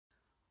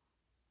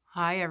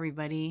Hi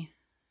everybody.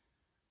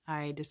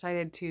 I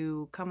decided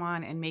to come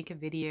on and make a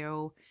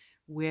video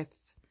with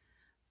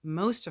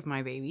most of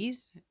my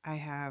babies. I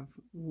have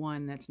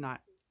one that's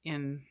not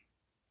in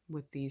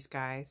with these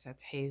guys.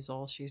 That's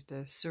Hazel. She's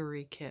the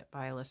Surrey kit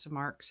by Elisa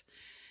Marx.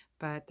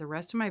 But the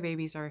rest of my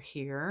babies are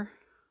here.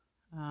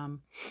 And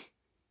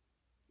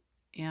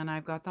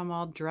I've got them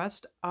all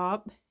dressed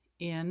up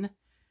in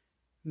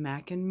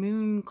Mac and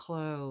Moon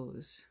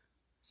clothes.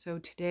 So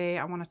today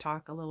I want to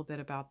talk a little bit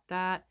about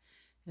that,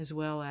 as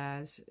well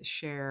as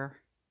share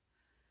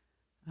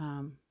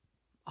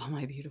all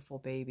my beautiful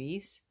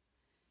babies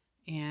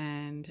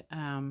and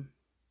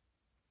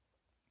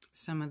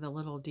some of the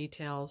little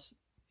details.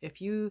 If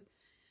you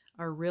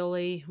are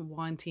really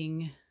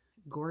wanting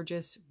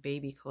gorgeous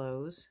baby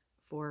clothes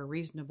for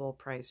reasonable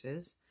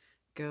prices,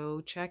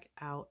 go check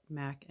out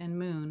Mac and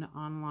Moon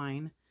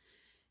online.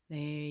 They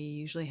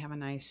usually have a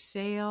nice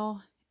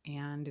sale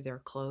and their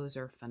clothes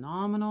are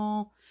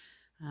phenomenal.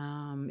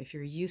 If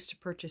you're used to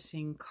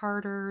purchasing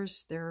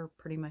Carters, they're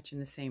pretty much in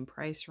the same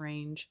price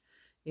range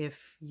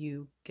if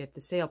you get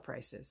the sale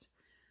prices.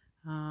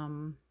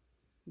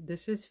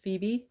 This is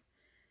Phoebe,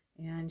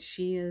 and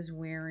she is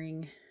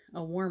wearing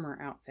a warmer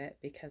outfit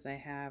because I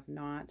have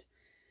not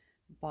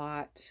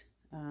bought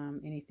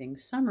anything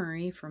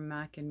summery from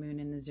Mac and Moon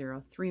in the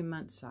 0-3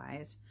 month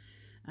size.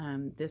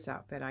 This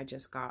outfit I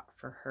just got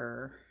for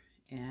her,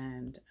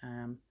 and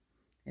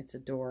it's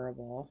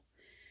adorable.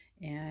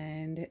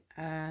 And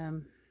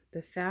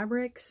the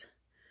fabrics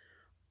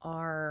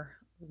are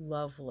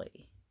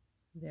lovely.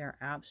 They're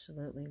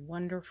absolutely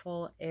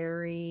wonderful,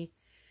 airy,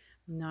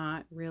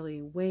 not really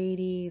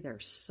weighty.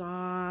 They're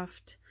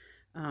soft.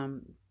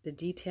 The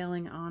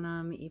detailing on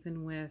them,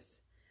 even with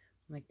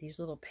like these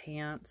little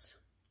pants,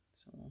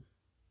 so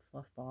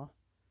fluff ball.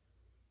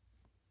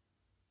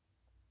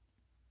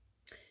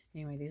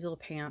 Anyway, these little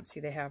pants, see,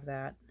 they have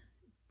that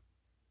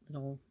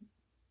little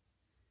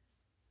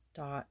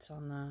dots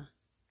on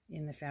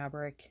in the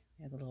fabric.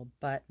 They have the little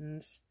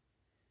buttons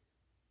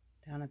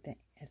down at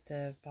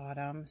the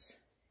bottoms,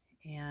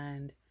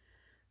 and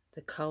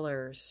the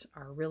colors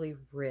are really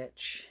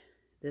rich.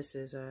 This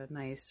is a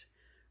nice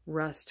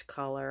rust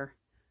color,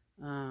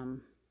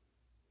 and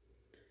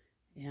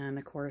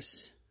of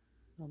course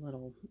the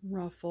little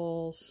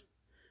ruffles.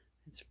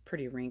 It's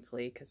pretty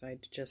wrinkly because I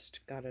just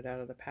got it out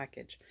of the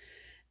package.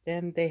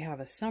 Then they have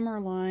a summer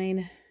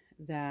line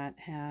that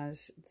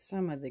has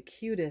some of the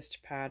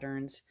cutest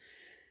patterns.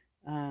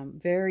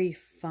 Very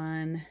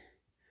fun.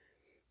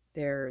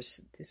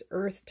 There's these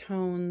earth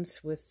tones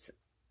with,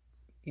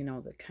 you know,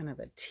 the kind of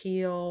a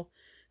teal.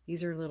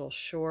 These are little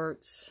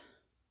shorts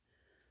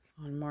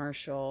on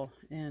Marshall,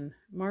 and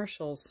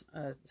Marshall's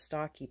a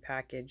stocky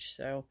package,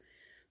 so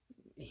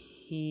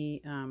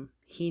he's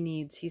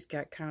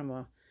got kind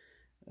of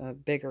a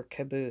bigger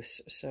caboose,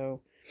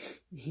 so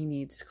he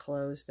needs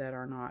clothes that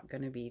are not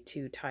going to be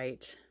too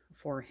tight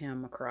for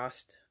him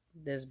across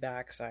this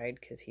backside,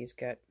 because he's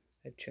got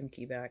a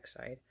chunky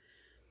backside.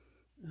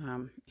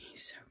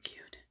 He's so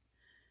cute.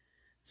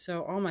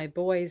 So all my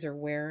boys are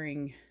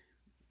wearing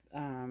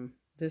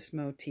this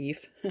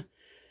motif.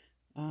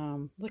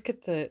 Look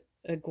at the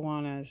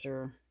iguanas,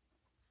 or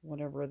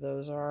whatever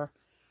those are.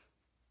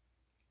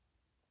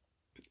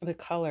 The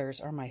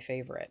colors are my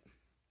favorite,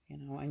 you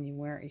know, and you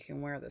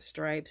can wear the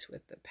stripes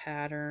with the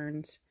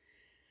patterns.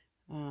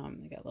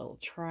 They got little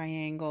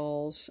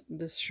triangles.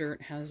 This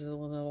shirt has a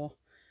little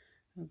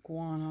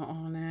iguana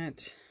on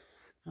it.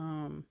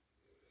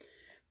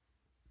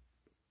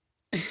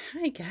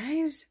 Hi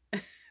guys.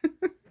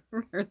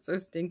 They're so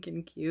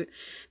stinking cute.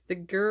 The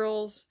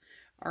girls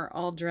are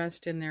all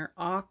dressed in their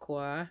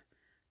aqua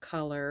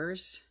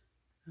colors.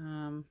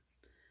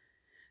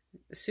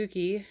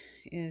 Suki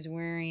is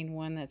wearing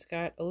one that's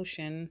got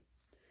ocean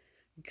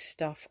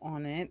stuff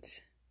on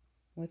it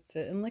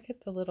and look at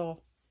the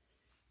little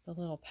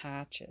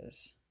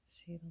patches.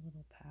 See the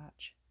little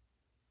patch?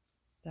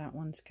 That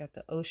one's got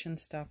the ocean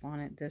stuff on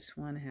it. This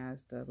one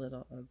has the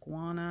little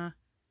iguana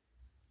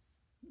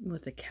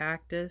with the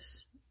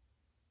cactus.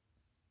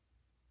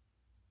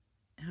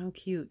 How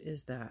cute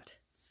is that?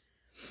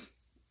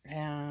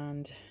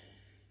 And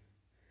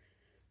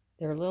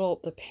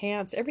the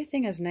pants,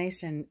 everything is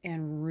nice and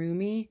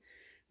roomy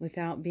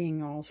without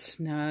being all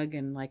snug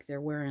and like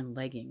they're wearing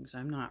leggings.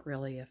 I'm not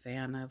really a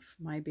fan of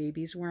my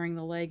babies wearing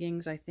the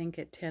leggings. I think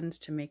it tends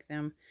to make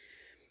them,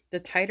 the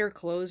tighter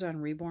clothes on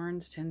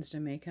reborns tends to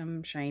make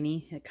them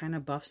shiny. It kind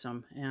of buffs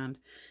them. And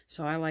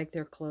so I like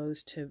their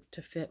clothes to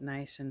fit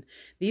nice. And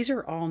these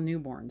are all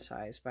newborn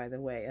size, by the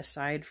way,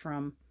 aside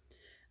from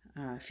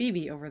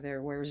Phoebe over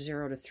there wears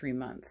 0-3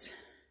 months.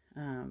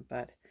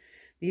 But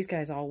these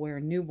guys all wear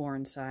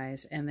newborn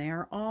size, and they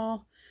are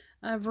all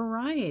a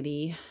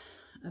variety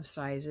of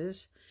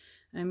sizes.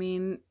 I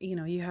mean, you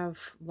know, you have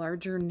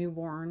larger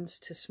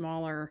newborns to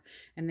smaller,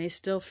 and they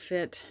still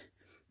fit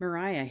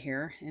Mariah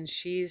here, and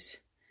she's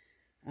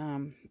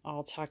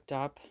all tucked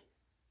up.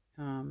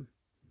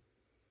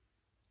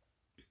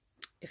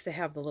 If they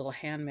have the little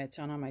hand mitts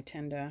on them, I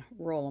tend to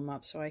roll them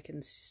up so I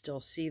can still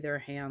see their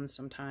hands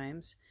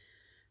sometimes.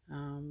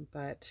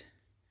 But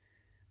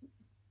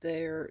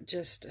they're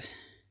just,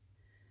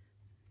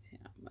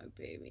 yeah, my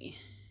baby.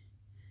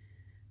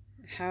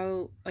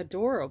 How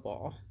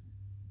adorable.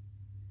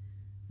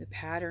 The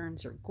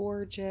patterns are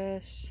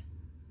gorgeous.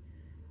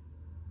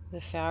 The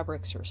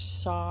fabrics are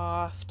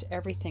soft.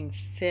 Everything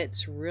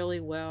fits really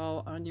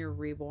well on your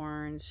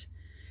reborns.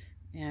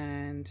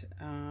 And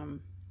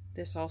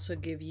this also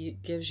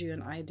gives you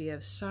an idea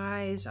of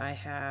size. I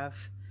have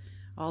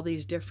all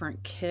these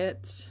different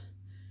kits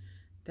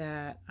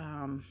that,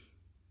 of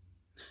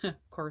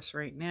course,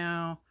 right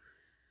now,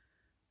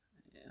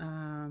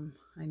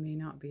 I may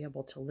not be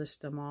able to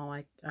list them all.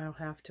 I'll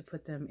have to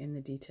put them in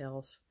the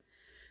details.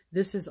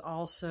 This is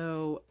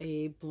also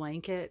a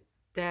blanket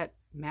that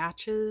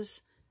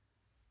matches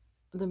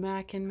the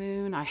Mac and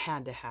Moon. I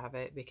had to have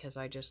it because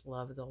I just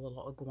love the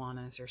little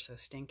iguanas. They're so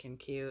stinking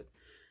cute.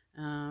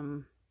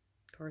 Of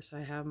course,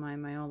 I have my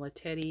Manuela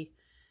teddy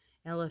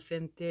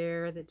elephant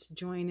there that's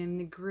joining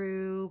the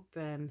group.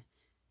 And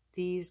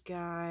these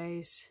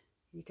guys,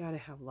 you got to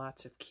have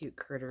lots of cute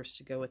critters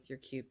to go with your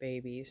cute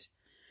babies.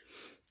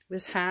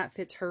 This hat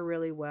fits her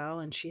really well,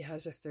 and she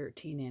has a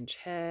 13-inch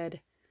head.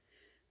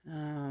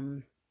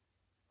 I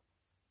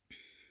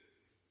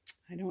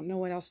don't know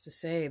what else to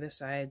say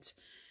besides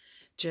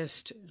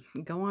just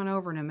go on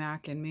over to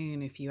Mac and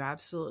Moon if you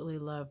absolutely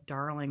love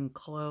darling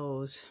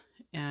clothes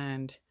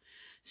and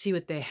see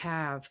what they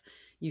have.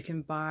 You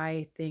can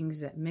buy things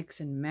that mix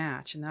and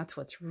match, and that's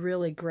what's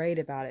really great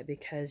about it,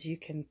 because you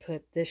can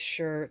put this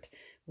shirt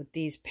with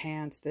these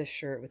pants, this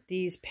shirt with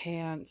these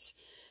pants,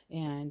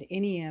 and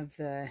any of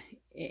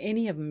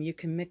them you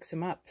can mix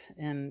them up,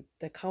 and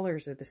the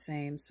colors are the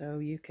same, so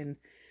you can,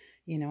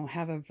 you know,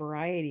 have a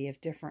variety of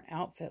different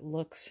outfit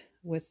looks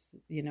with,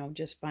 you know,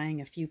 just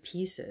buying a few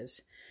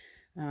pieces.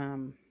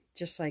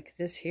 Just like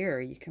this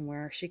here,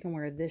 she can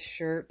wear this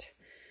shirt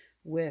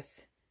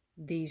with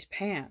these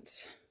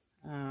pants,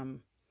 and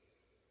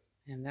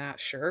that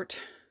shirt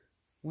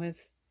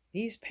with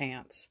these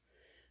pants,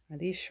 or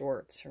these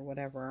shorts, or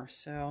whatever.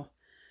 So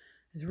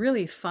it's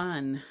really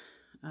fun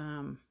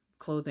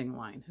clothing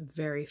line, a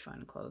very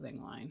fun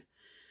clothing line.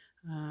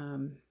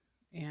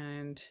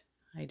 And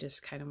I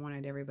just kind of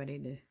wanted everybody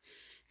to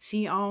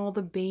see all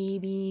the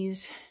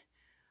babies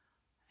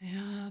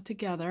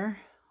together.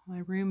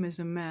 My room is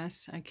a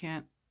mess. I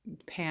can't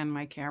pan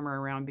my camera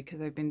around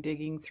because I've been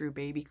digging through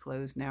baby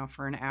clothes now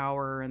for an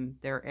hour, and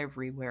they're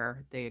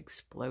everywhere. They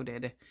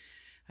exploded.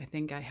 I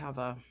think I have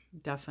a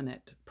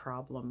definite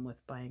problem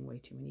with buying way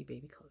too many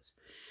baby clothes.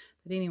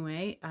 But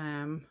anyway,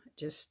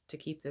 just to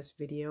keep this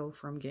video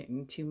from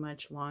getting too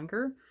much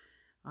longer,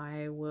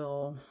 I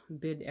will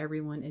bid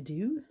everyone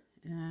adieu,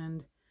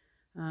 and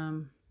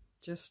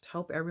just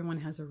hope everyone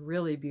has a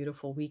really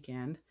beautiful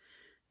weekend.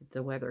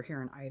 The weather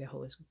here in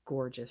Idaho is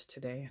gorgeous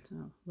today. It's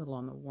a little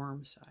on the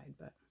warm side,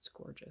 but it's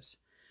gorgeous.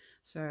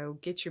 So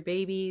get your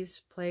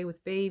babies, play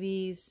with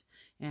babies,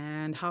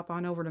 and hop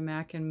on over to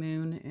Mac and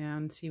Moon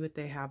and see what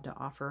they have to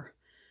offer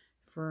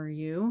for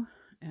you,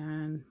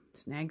 and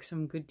snag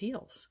some good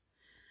deals.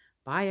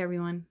 Bye,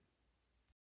 everyone.